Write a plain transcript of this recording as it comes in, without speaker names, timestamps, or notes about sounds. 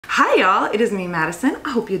Hi y'all, it is me, Madison. I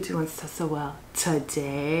hope you're doing so well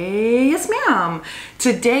today. Yes ma'am.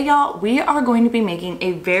 Today y'all, we are going to be making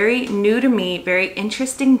a very new to me, very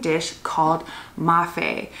interesting dish called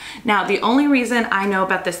Mafe. Now the only reason I know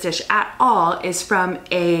about this dish at all is from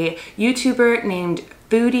a YouTuber named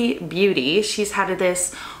Foodie Beauty. She's had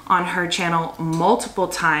this on her channel multiple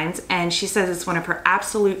times and she says it's one of her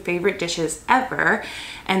absolute favorite dishes ever.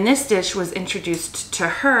 And this dish was introduced to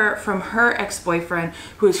her from her ex-boyfriend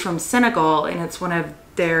who is from Senegal, and it's one of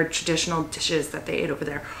their traditional dishes that they ate over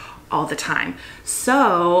there all the time.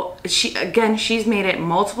 So she's made it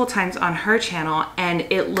multiple times on her channel and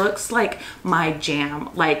it looks like my jam.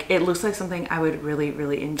 Like it looks like something I would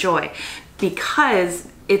really enjoy because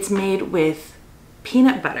it's made with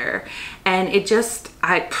peanut butter, and it just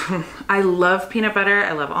I love peanut butter,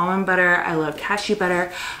 I love almond butter, I love cashew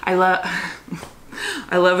butter, I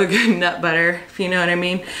love a good nut butter, if you know what I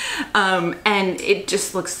mean. And it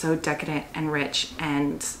just looks so decadent and rich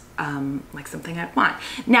and like something I'd want.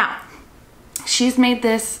 Now she's made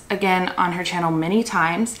this again on her channel many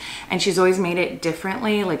times and she's always made it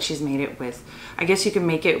differently. Like she's made it with, I guess you can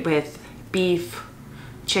make it with beef,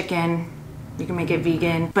 chicken, you can make it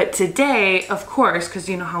vegan. But today, of course, because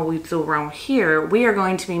you know how we feel around here, we are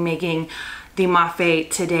going to be making the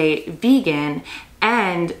Mafe today vegan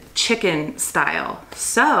and chicken style.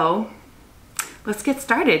 So let's get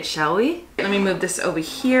started, shall we? Let me move this over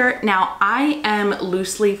here. Now I am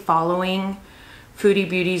loosely following Foodie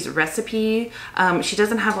Beauty's recipe. She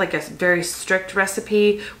doesn't have like a very strict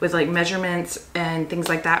recipe with like measurements and things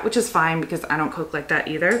like that, which is fine because I don't cook like that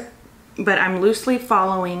either. But I'm loosely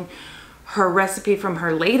following her recipe from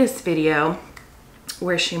her latest video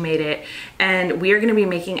where she made it, and we are going to be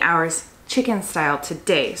making ours chicken style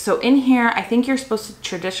today. So in here, I think you're supposed to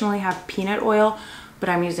traditionally have peanut oil, but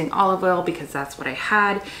I'm using olive oil because that's what I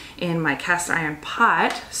had in my cast iron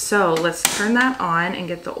pot. So let's turn that on and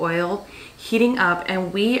get the oil heating up,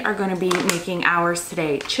 and we are going to be making ours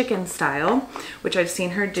today chicken style, which I've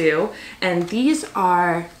seen her do. And these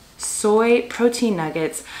are soy protein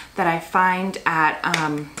nuggets that I find at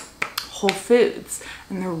Whole Foods,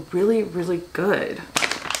 and they're really good.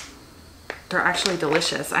 They're actually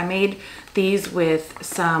delicious. I made these with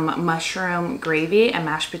some mushroom gravy and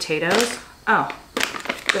mashed potatoes. Oh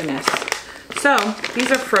goodness. So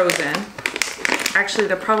these are frozen. Actually,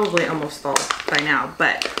 they're probably almost full by now,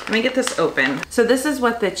 but let me get this open. So this is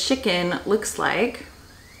what the chicken looks like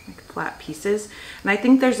flat pieces, and I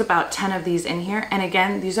think there's about 10 of these in here. And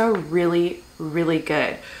again, these are really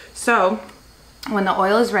good. So when the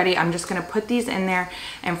oil is ready, I'm just gonna put these in there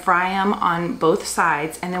and fry them on both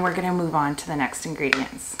sides, and then we're gonna move on to the next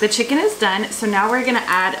ingredients. The chicken is done, so now we're gonna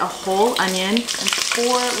add a whole onion and 4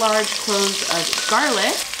 large cloves of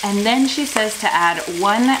garlic. And then she says to add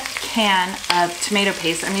 1 can of tomato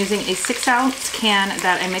paste. I'm using a 6-ounce can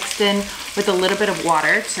that I mixed in with a little bit of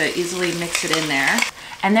water to easily mix it in there.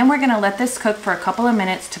 And then we're gonna let this cook for a couple of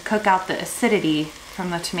minutes to cook out the acidity from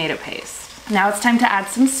the tomato paste. Now it's time to add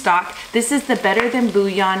some stock. This is the Better Than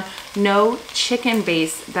Bouillon no chicken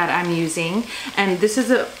base that I'm using. And this is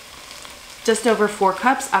just over 4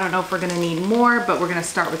 cups. I don't know if we're gonna need more, but we're gonna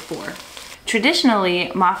start with 4.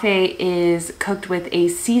 Traditionally, Mafe is cooked with a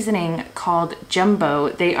seasoning called jumbo.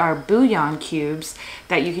 They are bouillon cubes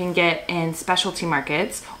that you can get in specialty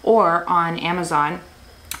markets or on Amazon.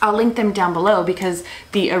 I'll link them down below because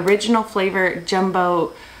the original flavor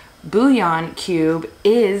jumbo bouillon cube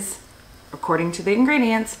is, according to the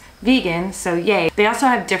ingredients, vegan, so yay. They also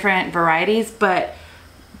have different varieties, but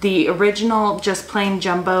the original just plain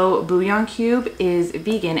jumbo bouillon cube is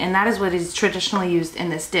vegan, and that is what is traditionally used in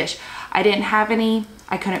this dish. I didn't have any,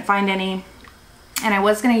 I couldn't find any, and I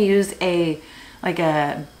was gonna use a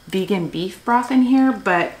vegan beef broth in here,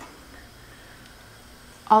 but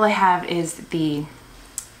all I have is the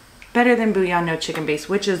Better Than Bouillon no chicken base,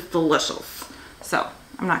 which is delicious, so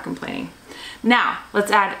I'm not complaining. Now,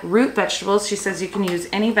 let's add root vegetables. She says you can use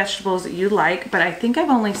any vegetables that you like, but I think I've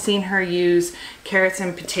only seen her use carrots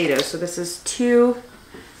and potatoes. So this is 2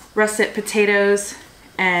 russet potatoes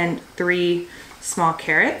and 3 small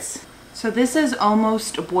carrots. So this is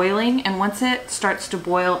almost boiling, and once it starts to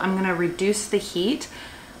boil, I'm gonna reduce the heat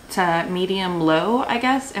to medium-low, I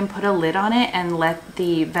guess, and put a lid on it and let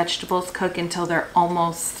the vegetables cook until they're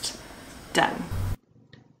almost done.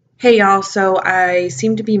 Hey y'all, so I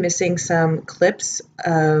seem to be missing some clips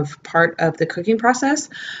of part of the cooking process,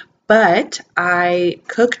 but I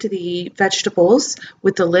cooked the vegetables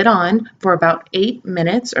with the lid on for about 8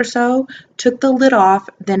 minutes or so, took the lid off,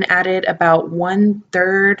 then added about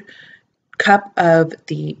 1/3 cup of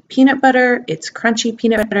the peanut butter. It's crunchy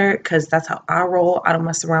peanut butter because that's how I roll. I don't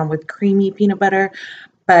mess around with creamy peanut butter.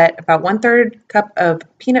 but about 1/3 cup of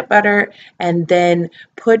peanut butter, and then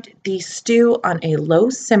put the stew on a low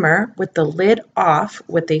simmer with the lid off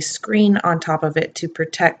with a screen on top of it to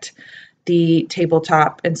protect the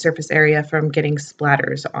tabletop and surface area from getting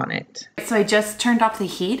splatters on it. So I just turned off the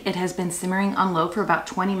heat. It has been simmering on low for about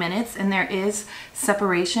 20 minutes, and there is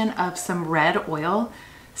separation of some red oil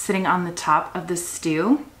sitting on the top of the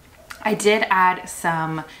stew. I did add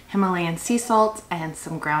some Himalayan sea salt and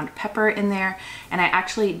some ground pepper in there, and I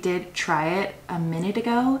actually did try it a minute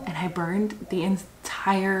ago and I burned the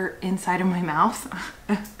entire inside of my mouth.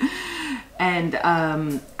 And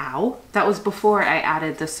ow, that was before I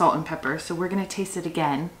added the salt and pepper. So we're gonna taste it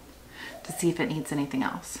again to see if it needs anything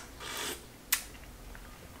else.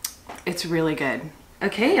 It's really good.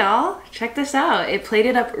 Okay, y'all, check this out. It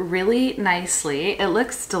plated up really nicely. It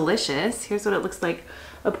looks delicious. Here's what it looks like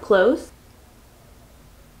up close.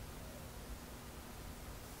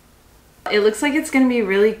 It looks like it's gonna be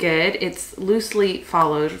really good. It's loosely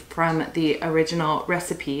followed from the original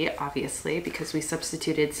recipe, obviously, because we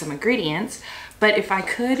substituted some ingredients. But if I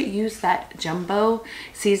could use that jumbo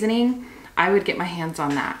seasoning, I would get my hands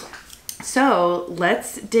on that. So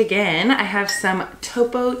let's dig in. I have some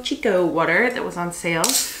Topo Chico water that was on sale.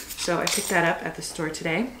 So I picked that up at the store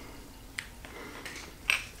today.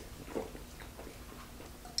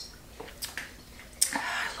 I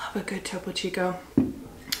love a good Topo Chico.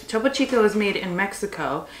 Topo Chico is made in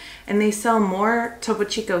Mexico, and they sell more Topo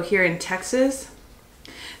Chico here in Texas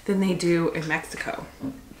than they do in Mexico.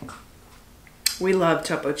 We love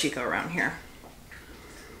Topo Chico around here.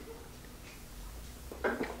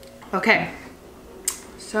 Okay,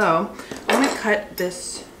 so I'm gonna cut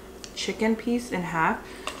this chicken piece in half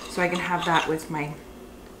so I can have that with my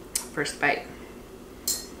first bite.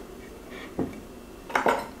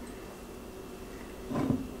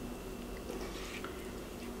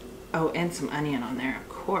 Oh, and some onion on there, of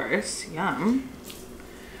course. Yum.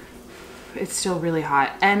 It's still really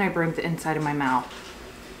hot, and I burned the inside of my mouth.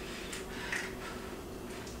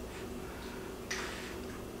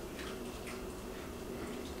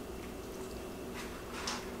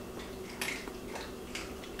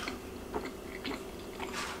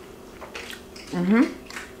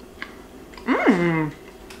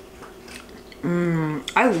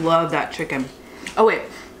 I love that chicken. Oh wait.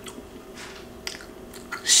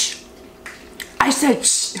 Shh. I said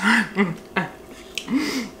shh.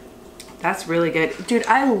 That's really good. Dude,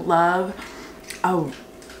 I love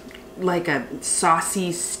like a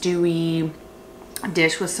saucy, stewy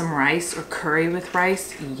dish with some rice or curry with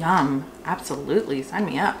rice. Yum. Absolutely. Sign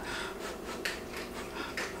me up.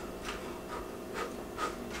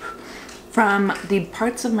 From the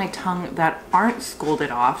parts of my tongue that aren't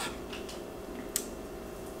scalded off,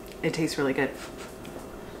 it tastes really good.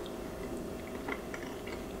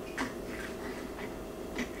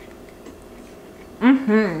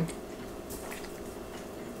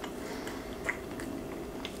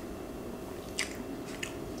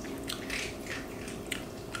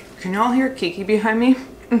 Can y'all hear Kiki behind me?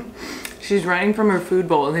 She's running from her food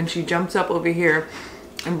bowl, and then she jumps up over here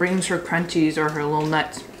and brings her crunchies or her little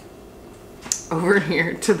nuts over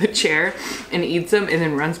here to the chair and eats them, and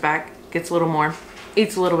then runs back, gets a little more,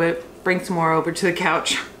 eats a little bit, brings some more over to the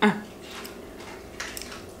couch.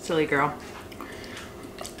 Silly girl.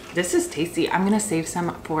 This is tasty. I'm gonna save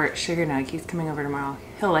some for Sugar Nug. He's coming over tomorrow.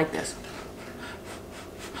 He'll like this.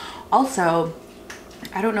 Also,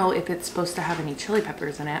 I don't know if it's supposed to have any chili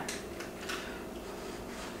peppers in it.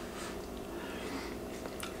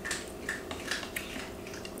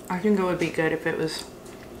 I think it would be good if it was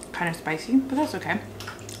kind of spicy, but that's okay.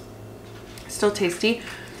 Still tasty.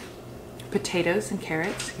 Potatoes and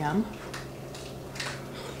carrots, yum.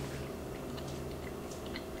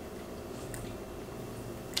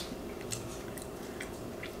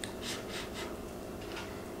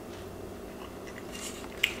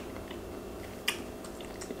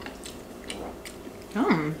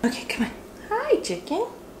 Okay, come on. Hi, chicken.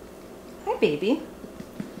 Hi, baby.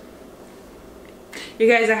 You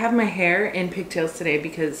guys, I have my hair in pigtails today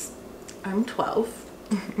because I'm 12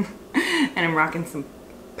 and I'm rocking some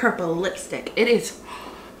purple lipstick. It is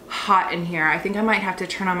hot in here. I think I might have to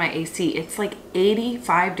turn on my AC. It's like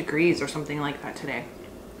 85 degrees or something like that today.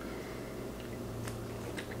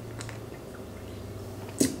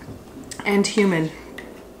 And humid.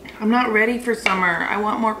 I'm not ready for summer. I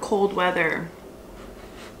want more cold weather.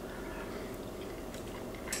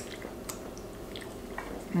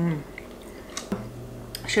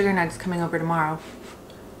 Sugar Nug's coming over tomorrow.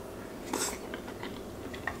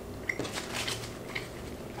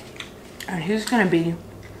 And he's gonna be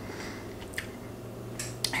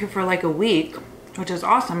here for like a week. which is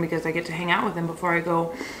awesome because I get to hang out with him before I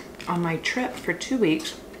go on my trip for 2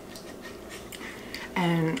 weeks.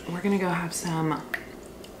 And we're gonna go have some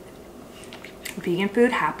vegan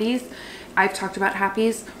food, Happy's. I've talked about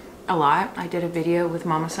Happy's a lot. I did a video with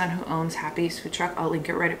Mama Son, who owns Happy's food truck. I'll link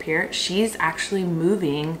it right up here. She's actually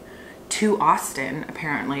moving to Austin,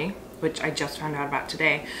 apparently, which I just found out about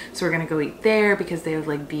today. So we're gonna go eat there because they have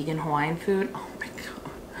like vegan Hawaiian food. Oh my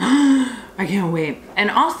God, I can't wait. And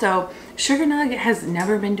also, Sugar Nug has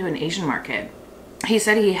never been to an Asian market. He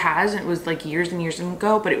said he has, and it was like years and years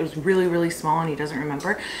ago, but it was really, really small and he doesn't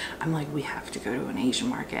remember. I'm like, we have to go to an Asian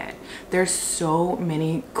market. There's so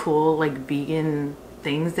many cool like vegan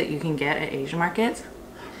things that you can get at Asian markets.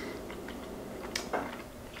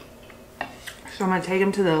 So I'm gonna take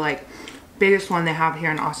him to the like biggest one they have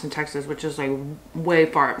here in Austin, Texas, which is like way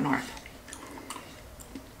far up north.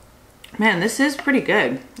 Man, this is pretty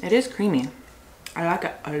good. It is creamy. I like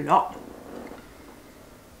it a lot.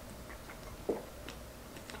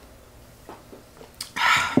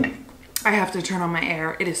 I have to turn on my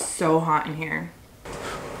air. It is so hot in here.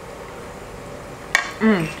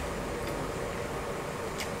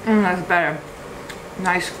 That's better.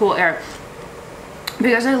 Nice cool air.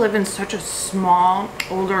 Because I live in such a small,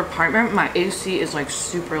 older apartment, my AC is like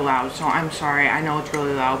super loud. So I'm sorry. I know it's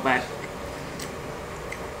really loud, but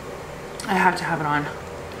I have to have it on.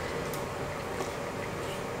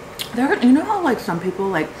 You know how like some people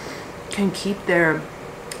like can keep their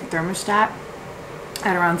thermostat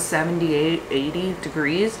at around 78, 80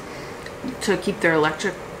 degrees to keep their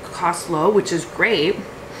electric costs low, which is great,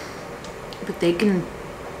 but they can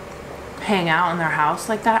hang out in their house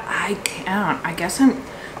like that. I can't. I guess I'm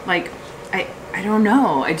like, I don't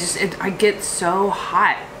know. I get so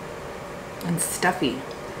hot and stuffy.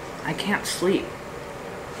 I can't sleep.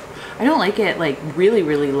 I don't like it like really,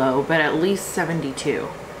 really low, but at least 72,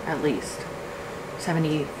 at least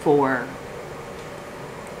 74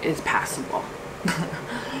 is passable.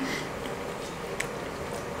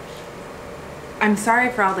 I'm sorry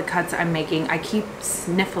for all the cuts I'm making. I keep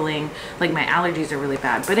sniffling, like my allergies are really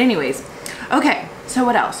bad. But anyways, okay, so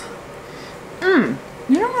what else? You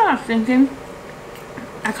know what I was thinking?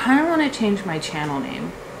 I kind of want to change my channel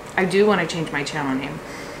name. I do want to change my channel name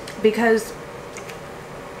because,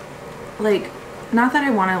 like, not that I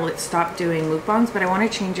want to stop doing mukbangs, but I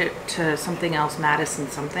want to change it to something else, Madison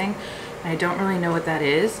something. And I don't really know what that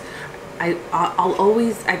is. I'll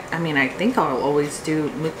always, I mean, I think I'll always do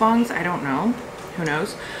mukbangs. I don't know. Who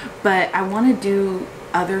knows? But I want to do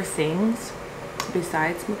other things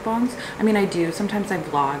besides mukbangs. I mean, I do. Sometimes I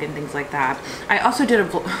vlog and things like that. I also did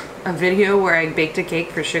a video where I baked a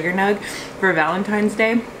cake for Sugar Nug for Valentine's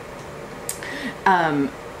Day.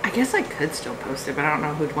 I guess I could still post it, but I don't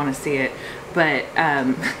know who'd want to see it. But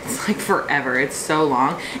it's like forever. It's so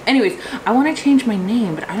long. Anyways, I want to change my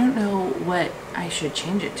name, but I don't know what I should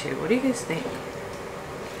change it to. What do you guys think?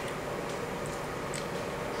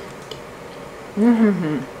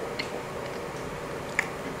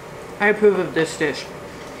 I approve of this dish.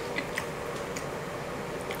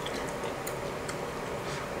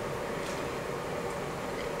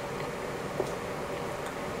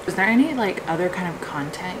 Is there any like other kind of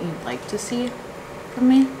content you'd like to see from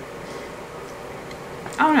me?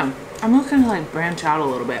 I don't know. I'm looking to like branch out a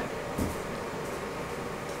little bit.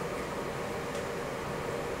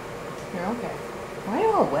 You're okay. Why are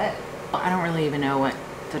you all wet? I don't really even know what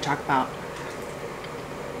to talk about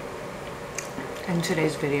in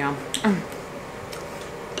today's video.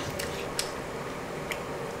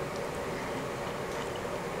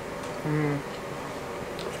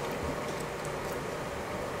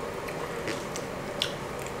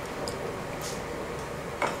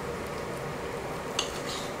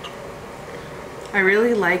 I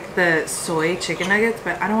really like the soy chicken nuggets,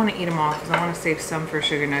 but I don't want to eat them all because I want to save some for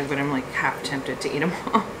Sugar Nug, but I'm like half tempted to eat them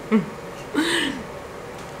all.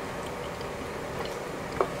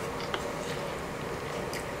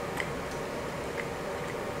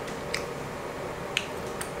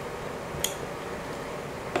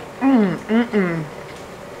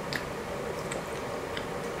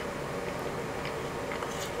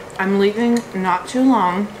 I'm leaving not too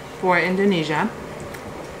long for Indonesia.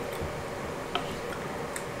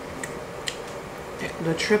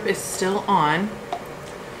 The trip is still on,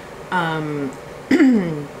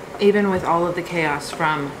 even with all of the chaos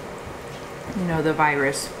from, you know, the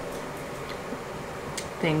virus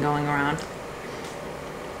thing going around.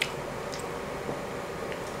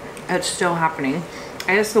 It's still happening.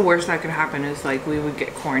 I guess the worst that could happen is like we would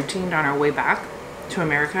get quarantined on our way back to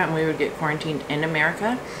America, and we would get quarantined in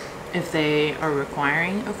America if they are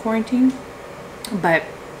requiring a quarantine. But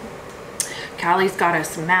Callie's got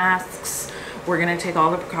us masks. We're gonna take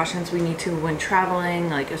all the precautions we need to when traveling,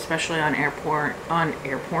 like especially on airports,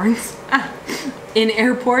 in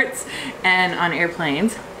airports and on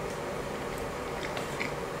airplanes.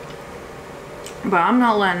 But I'm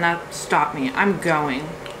not letting that stop me. I'm going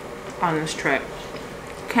on this trip.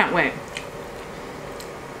 Can't wait.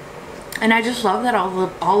 And I just love that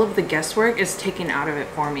all of the guesswork is taken out of it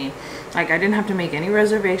for me. Like, I didn't have to make any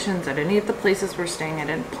reservations at any of the places we're staying. I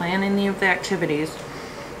didn't plan any of the activities.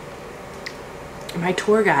 My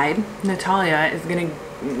tour guide, Natalia, is gonna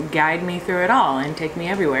guide me through it all and take me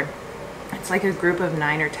everywhere. It's like a group of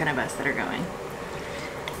 9 or 10 of us that are going.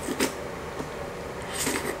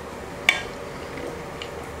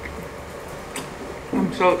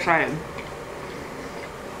 I'm so excited.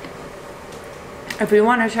 If you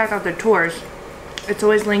want to check out the tours, it's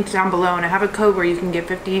always linked down below, and I have a code where you can get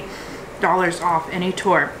 $50 off any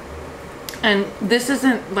tour. And this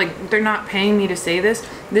isn't like, they're not paying me to say this.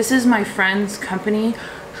 This is my friend's company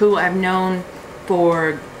who I've known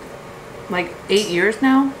for like 8 years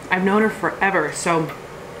now. I've known her forever. So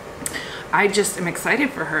I just am excited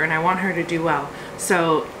for her and I want her to do well.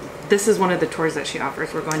 So this is one of the tours that she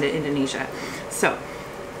offers. We're going to Indonesia. So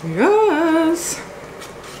yes,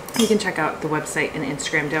 you can check out the website and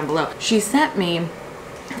Instagram down below. She sent me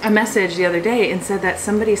a message the other day and said that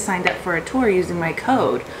somebody signed up for a tour using my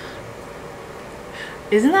code.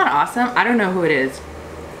 Isn't that awesome? I don't know who it is.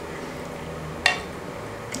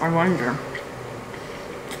 I wonder.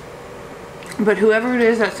 But whoever it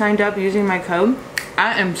is that signed up using my code,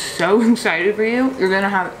 I am so excited for you. You're gonna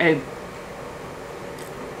have a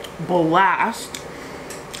blast.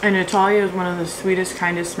 And Natalia is one of the sweetest,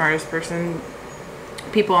 kindest, smartest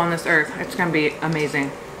people on this earth. It's gonna be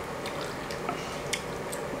amazing.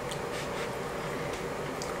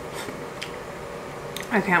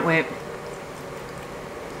 I can't wait.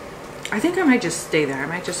 I think I might just stay there. I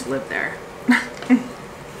might just live there.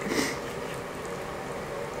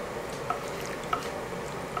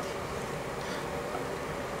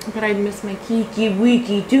 But I miss my Kiki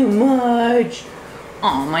Wiki too much.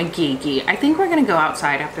 Oh, my Kiki. I think we're gonna go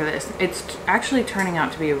outside after this. It's actually turning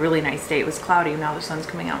out to be a really nice day. It was cloudy, now the sun's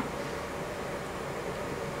coming out.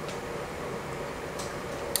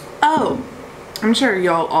 Oh, I'm sure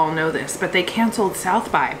y'all all know this, but they canceled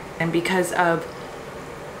South by, and because of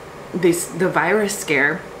the virus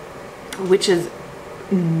scare, which is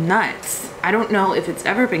nuts. I don't know if it's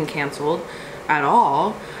ever been canceled at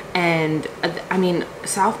all. And I mean,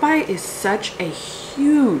 South by is such a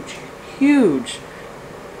huge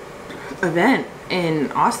event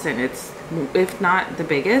in Austin. It's, if not the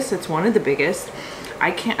biggest, it's one of the biggest.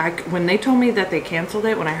 When they told me that they canceled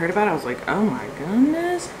it, when I heard about it, I was like, oh my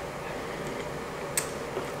goodness.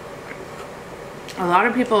 A lot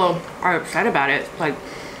of people are upset about it, like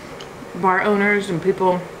bar owners and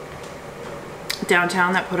people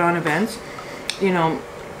downtown that put on events. You know,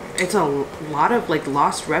 it's a lot of like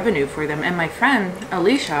lost revenue for them. And my friend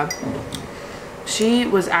Alicia, she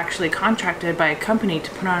was actually contracted by a company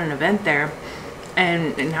to put on an event there,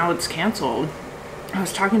 and now it's canceled. I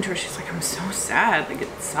was talking to her, she's like, I'm so sad, like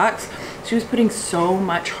it sucks. She was putting so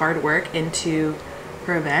much hard work into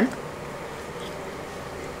her event.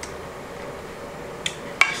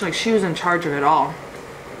 She's like, she was in charge of it all.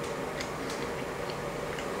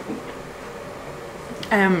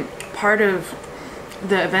 And part of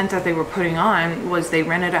the event that they were putting on was they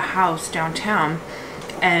rented a house downtown,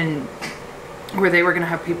 and where they were going to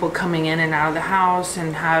have people coming in and out of the house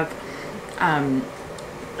and have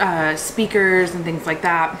speakers and things like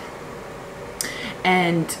that.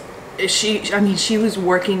 And she was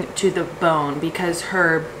working to the bone because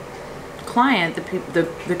her client,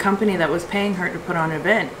 the company that was paying her to put on an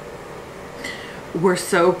event, were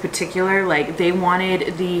so particular. Like, they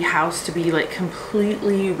wanted the house to be like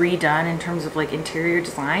completely redone in terms of like interior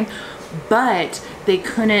design, but they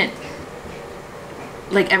couldn't,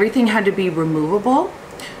 like, everything had to be removable.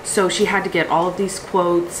 So she had to get all of these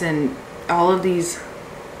quotes and all of these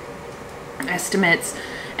estimates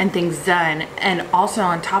and things done. And also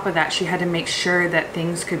on top of that, she had to make sure that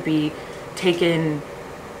things could be taken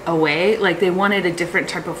away. Like, they wanted a different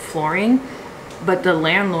type of flooring, but the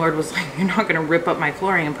landlord was like, you're not gonna rip up my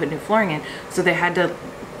flooring and put new flooring in. So they had to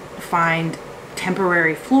find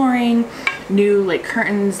temporary flooring, new like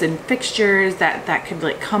curtains and fixtures that could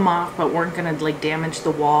like come off but weren't gonna like damage the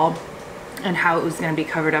wall, and how it was gonna be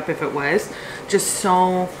covered up if it was. Just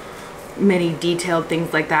so many detailed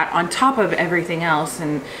things like that on top of everything else,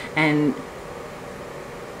 and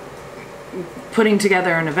putting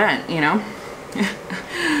together an event, you know.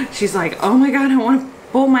 She's like, oh my god, I want to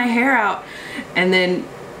pull my hair out. And then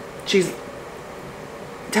she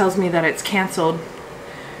tells me that it's canceled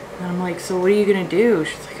And I'm like, so what are you gonna do?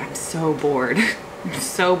 She's like, I'm so bored. I'm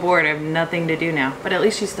so bored. I have nothing to do now. But at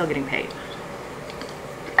least she's still getting paid.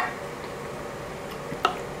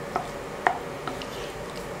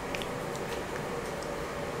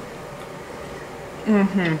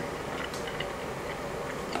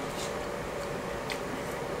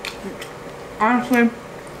 Honestly,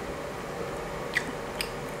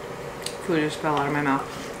 food just fell out of my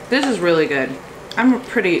mouth. This is really good. I'm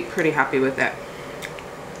pretty happy with it.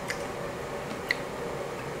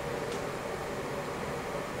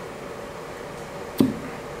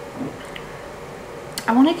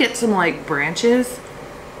 I want to get some like branches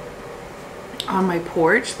on my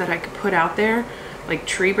porch that I could put out there, like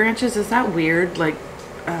tree branches. Is that weird? Like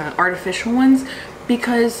artificial ones,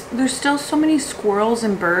 because there's still so many squirrels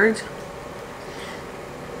and birds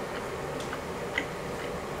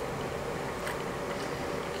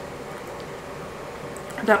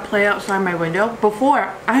that play outside my window.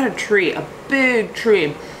 Before, I had a tree, a big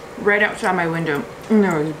tree right outside my window, and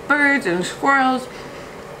there was birds and squirrels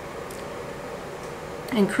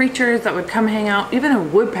and creatures that would come hang out, even a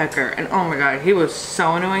woodpecker. And oh my god, he was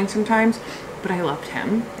so annoying sometimes, but I loved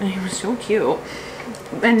him and he was so cute.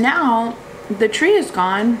 And now the tree is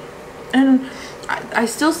gone, and I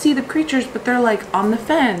still see the creatures, but they're like on the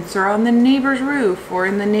fence or on the neighbor's roof or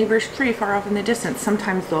in the neighbor's tree far off in the distance.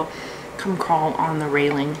 Sometimes they'll come crawl on the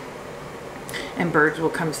railing and birds will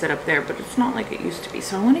come sit up there, but it's not like it used to be.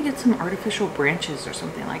 So I want to get some artificial branches or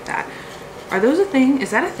something like that. Are those a thing?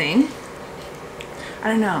 Is that a thing? I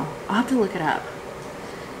don't know. I'll have to look it up.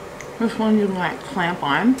 This one you can like clamp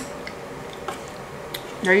on.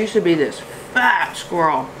 There used to be this fat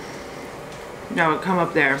squirrel that would come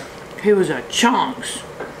up there. He was a chunks.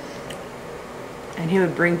 And he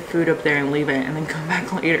would bring food up there and leave it and then come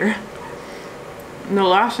back later. And the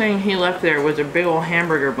last thing he left there was a big old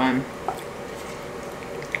hamburger bun.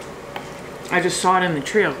 I just saw it in the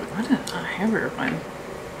tree. I was like, what is a hamburger bun?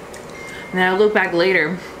 And then I look back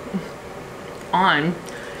later on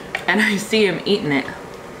and I see him eating it.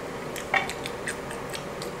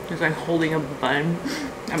 He's like holding a bun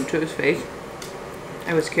up to his face.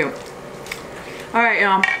 It was cute. Alright,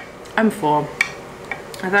 y'all. I'm full.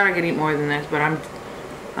 I thought I could eat more than this, but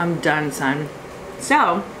I'm done, son.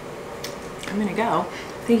 So, I'm gonna go.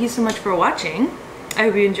 Thank you so much for watching. I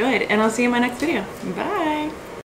hope you enjoyed, and I'll see you in my next video. Bye!